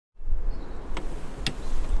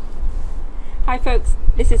Hi folks,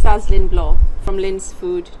 this is Aslin Bloor from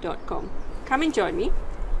linsfood.com. Come and join me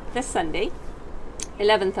this Sunday,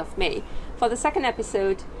 11th of May, for the second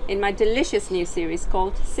episode in my delicious new series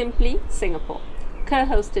called Simply Singapore,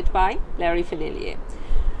 co-hosted by Larry Fanillier.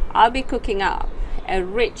 I'll be cooking up a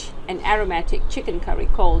rich and aromatic chicken curry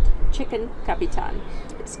called Chicken Capitan.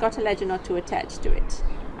 It's got a legend or two attached to it,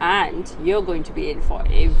 and you're going to be in for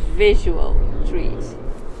a visual treat.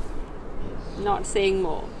 Not saying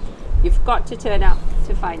more. You've got to turn up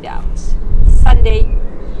to find out. Sunday,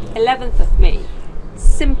 11th of May,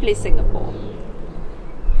 Simply Singapore,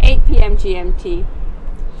 8 p.m. GMT,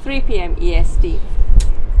 3 p.m. EST.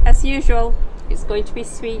 As usual, it's going to be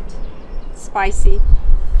sweet, spicy,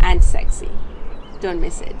 and sexy. Don't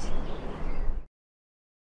miss it.